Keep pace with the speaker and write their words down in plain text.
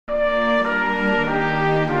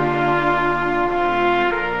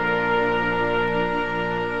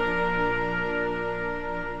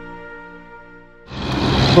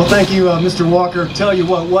Well, thank you, Mr. Walker. Tell you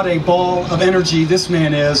what a ball of energy this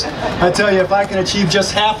man is. I tell you, if I can achieve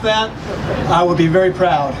just half that, I would be very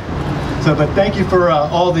proud. So, but thank you for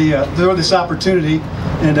for this opportunity.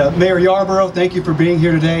 And Mayor Yarborough, thank you for being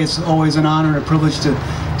here today. It's always an honor and a privilege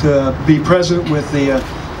to be present with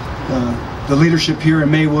the leadership here in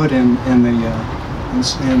Maywood and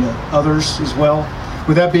others as well.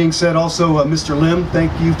 With that being said, also Mr. Lim,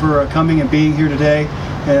 thank you for coming and being here today.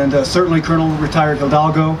 And certainly Colonel Retired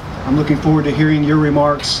Hidalgo, I'm looking forward to hearing your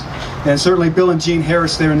remarks. And certainly Bill and Jean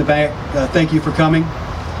Harris there in the back, thank you for coming.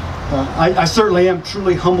 I certainly am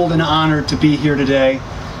truly humbled and honored to be here today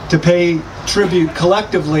to pay tribute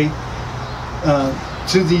collectively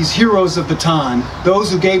to these heroes of Bataan,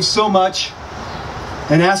 those who gave so much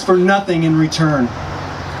and asked for nothing in return.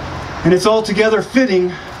 And it's altogether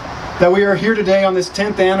fitting that we are here today on this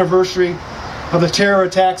 10th anniversary of the terror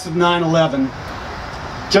attacks of 9/11.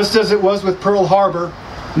 Just as it was with Pearl Harbor,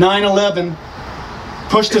 9/11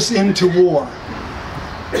 pushed us into war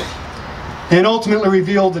and ultimately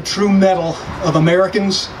revealed the true mettle of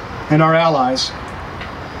Americans and our allies.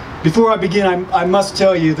 Before I begin, I must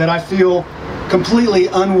tell you that I feel completely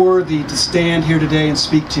unworthy to stand here today and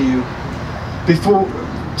speak to you.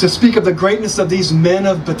 To speak of the greatness of these men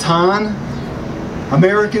of Bataan,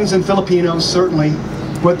 Americans and Filipinos certainly,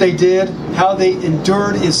 what they did, how they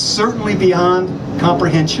endured is certainly beyond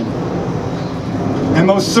comprehension. And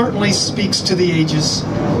most certainly speaks to the ages.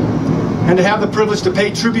 And to have the privilege to pay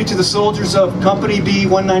tribute to the soldiers of Company B,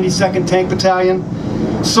 192nd Tank Battalion,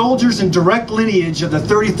 soldiers in direct lineage of the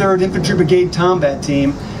 33rd Infantry Brigade Combat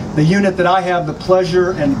Team, the unit that I have the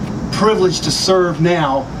pleasure and privilege to serve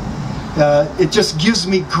now, it just gives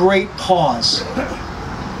me great pause.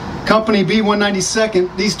 Company B, 192nd,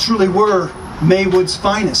 these truly were Maywood's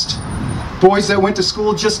finest. Boys that went to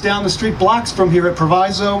school just down the street, blocks from here at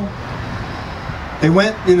Proviso. They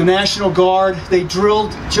went in the National Guard. They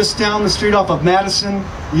drilled just down the street off of Madison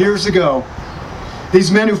years ago.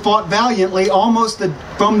 These men who fought valiantly almost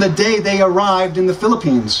from the day they arrived in the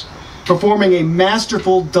Philippines, performing a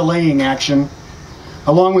masterful delaying action,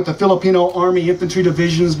 along with the Filipino Army Infantry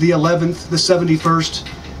Divisions, the 11th, the 71st,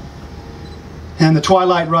 and the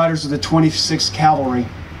Twilight Riders of the 26th Cavalry.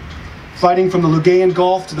 Fighting from the Lugayan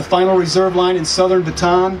Gulf to the final reserve line in southern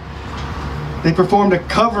Bataan, they performed a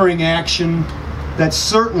covering action that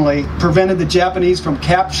certainly prevented the Japanese from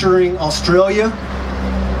capturing Australia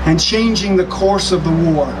and changing the course of the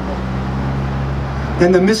war.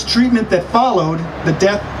 And the mistreatment that followed, the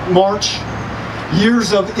death march,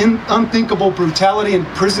 years of unthinkable brutality in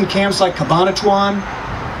prison camps like Cabanatuan,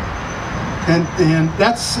 and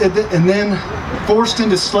then forced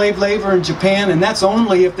into slave labor in Japan, and that's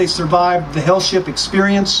only if they survived the hellship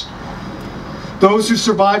experience. Those who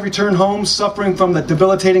survived return home suffering from the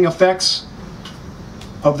debilitating effects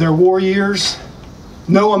of their war years.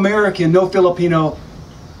 No American, no Filipino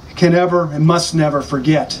can ever and must never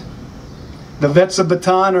forget. The vets of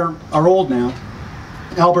Bataan are old now.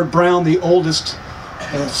 Albert Brown, the oldest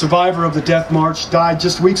survivor of the death march, died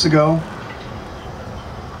just weeks ago.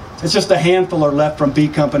 It's just a handful are left from B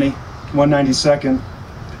Company, 192nd.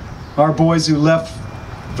 Our boys who left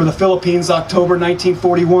for the Philippines October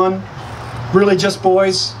 1941, really just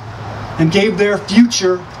boys, and gave their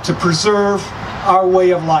future to preserve our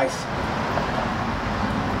way of life.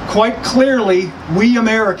 Quite clearly, we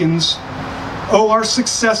Americans owe our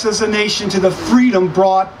success as a nation to the freedom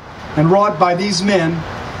brought and wrought by these men,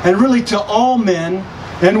 and really to all men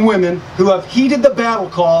and women who have heeded the battle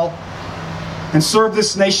call and served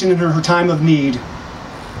this nation in her time of need.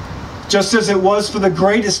 Just as it was for the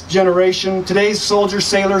greatest generation, today's soldiers,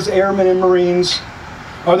 sailors, airmen, and Marines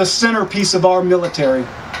are the centerpiece of our military.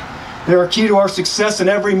 They are key to our success in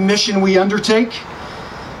every mission we undertake.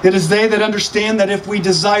 It is they that understand that if we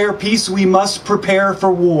desire peace, we must prepare for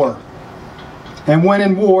war. And when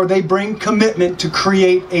in war, they bring commitment to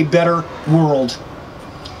create a better world.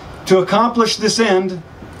 To accomplish this end,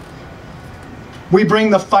 we bring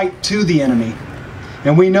the fight to the enemy.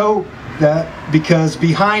 And we know that because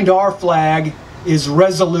behind our flag is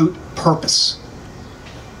resolute purpose.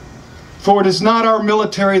 For it is not our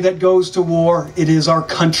military that goes to war, it is our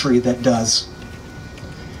country that does.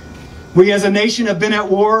 We as a nation have been at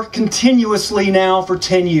war continuously now for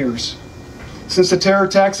 10 years. Since the terror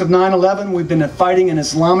attacks of 9/11, we've been fighting an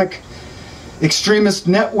Islamic extremist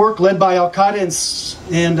network led by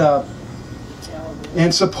Al-Qaeda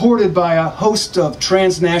and supported by a host of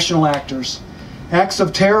transnational actors. Acts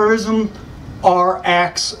of terrorism are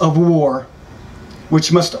acts of war,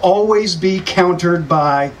 which must always be countered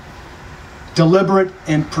by deliberate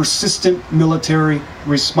and persistent military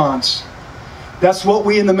response. That's what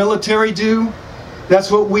we in the military do, That's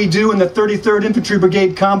what we do in the 33rd Infantry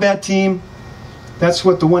Brigade Combat Team. That's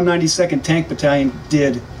what the 192nd Tank Battalion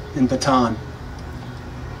did in Bataan.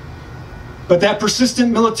 But that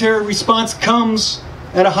persistent military response comes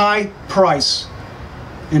at a high price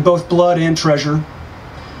in both blood and treasure.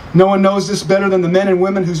 No one knows this better than the men and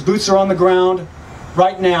women whose boots are on the ground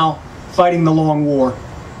right now fighting the long war.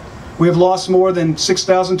 We have lost more than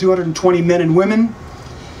 6,220 men and women,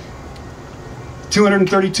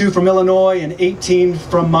 232 from Illinois and 18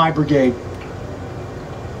 from my brigade.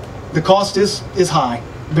 The cost is high,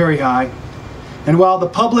 very high. And while the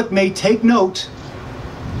public may take note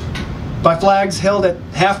by flags held at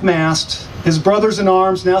half-mast, his brothers in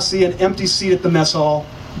arms now see an empty seat at the mess hall,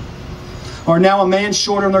 or now a man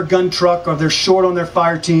short on their gun truck, or they're short on their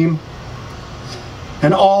fire team,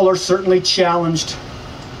 and all are certainly challenged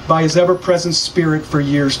by his ever-present spirit for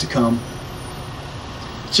years to come.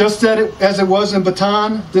 Just as it was in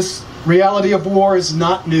Bataan, this reality of war is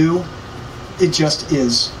not new. It just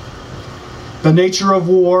is. The nature of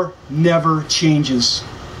war never changes.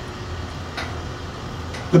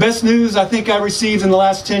 The best news I think I received in the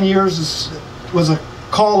last 10 years was a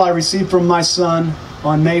call I received from my son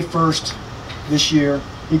on May 1st this year.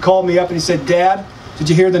 He called me up and he said, "Dad, did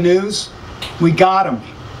you hear the news? We got him.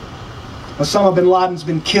 Osama bin Laden's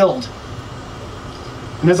been killed."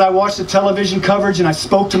 And as I watched the television coverage and I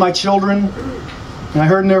spoke to my children and I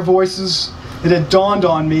heard in their voices, it had dawned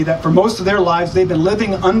on me that for most of their lives they've been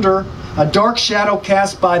living under a dark shadow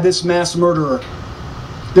cast by this mass murderer,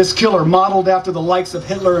 this killer modeled after the likes of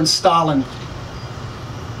Hitler and Stalin.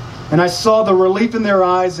 And I saw the relief in their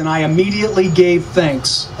eyes, and I immediately gave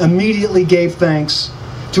thanks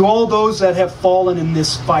to all those that have fallen in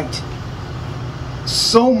this fight.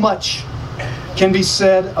 So much can be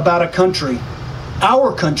said about a country,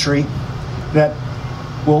 our country, that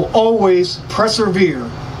will always persevere,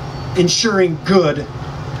 ensuring good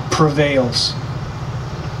prevails.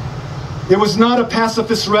 It was not a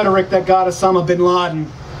pacifist rhetoric that got Osama bin Laden.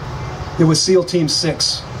 It was SEAL Team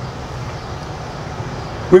 6.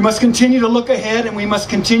 We must continue to look ahead, and we must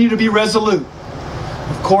continue to be resolute.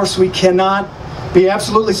 Of course, we cannot be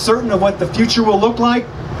absolutely certain of what the future will look like,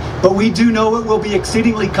 but we do know it will be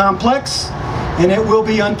exceedingly complex and it will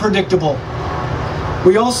be unpredictable.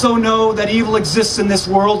 We also know that evil exists in this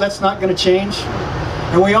world. That's not going to change.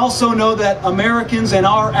 And we also know that Americans and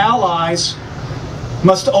our allies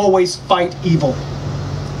must always fight evil.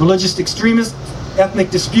 Religious extremists, ethnic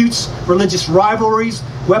disputes, religious rivalries,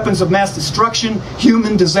 weapons of mass destruction,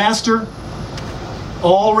 human disaster,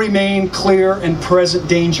 all remain clear and present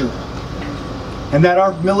danger. And that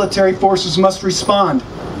our military forces must respond.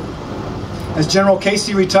 As General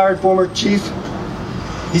Casey, retired former chief,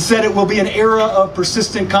 he said it will be an era of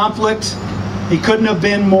persistent conflict. He couldn't have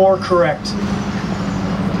been more correct.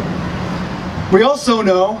 We also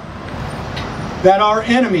know that our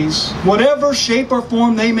enemies, whatever shape or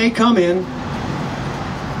form they may come in,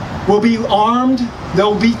 will be armed,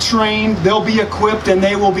 they'll be trained, they'll be equipped, and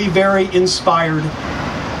they will be very inspired.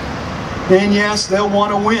 And yes, they'll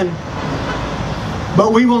want to win.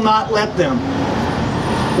 But we will not let them.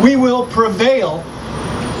 We will prevail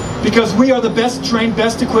because we are the best trained,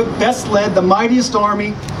 best equipped, best led, the mightiest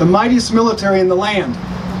army, the mightiest military in the land.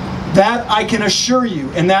 That I can assure you,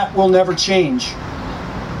 and that will never change.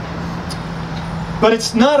 But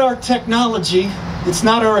it's not our technology, it's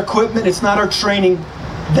not our equipment, it's not our training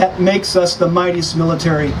that makes us the mightiest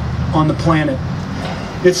military on the planet.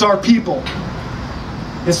 It's our people.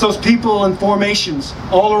 It's those people in formations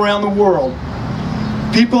all around the world.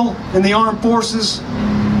 People in the armed forces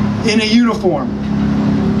in a uniform.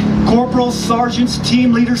 Corporals, sergeants,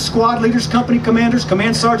 team leaders, squad leaders, company commanders,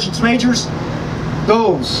 command sergeants, majors.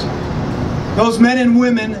 Those men and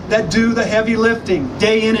women that do the heavy lifting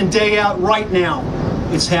day in and day out right now.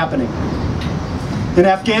 It's happening. In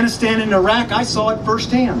Afghanistan and Iraq, I saw it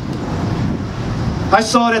firsthand. I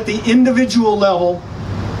saw it at the individual level,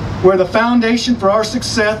 where the foundation for our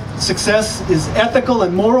success is ethical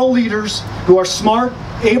and moral leaders who are smart,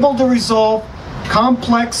 able to resolve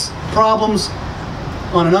complex problems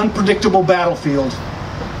on an unpredictable battlefield.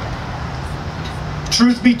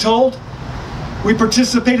 Truth be told, we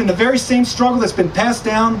participate in the very same struggle that's been passed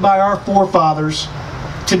down by our forefathers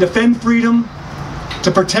to defend freedom,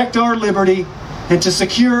 to protect our liberty, and to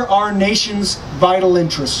secure our nation's vital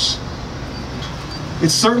interests.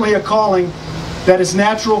 It's certainly a calling that is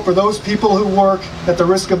natural for those people who work at the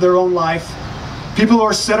risk of their own life, people who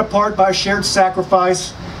are set apart by a shared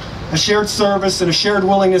sacrifice, a shared service, and a shared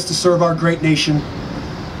willingness to serve our great nation.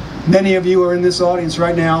 Many of you are in this audience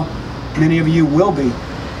right now. Many of you will be.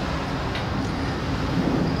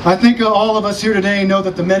 I think all of us here today know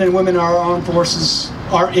that the men and women in our armed forces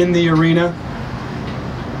are in the arena,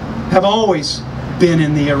 have always been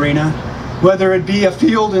in the arena, whether it be a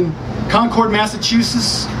field in Concord,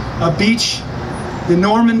 Massachusetts, a beach in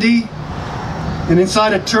Normandy, and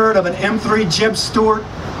inside a turret of an M3 Jeb Stuart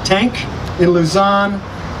tank in Luzon,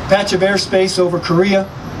 patch of airspace over Korea,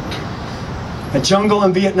 a jungle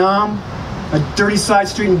in Vietnam, a dirty side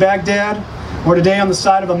street in Baghdad, or today on the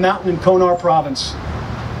side of a mountain in Konar province.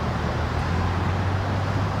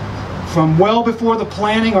 From well before the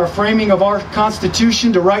planning or framing of our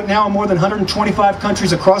Constitution to right now in more than 125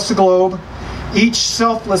 countries across the globe, each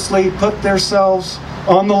selflessly put themselves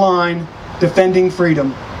on the line defending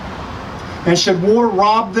freedom. And should war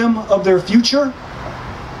rob them of their future,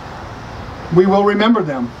 we will remember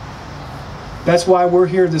them. That's why we're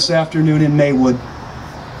here this afternoon in Maywood.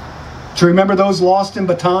 To remember those lost in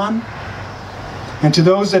Bataan, and to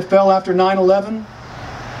those that fell after 9/11,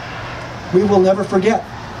 we will never forget.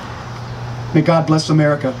 May God bless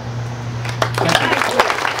America. Thank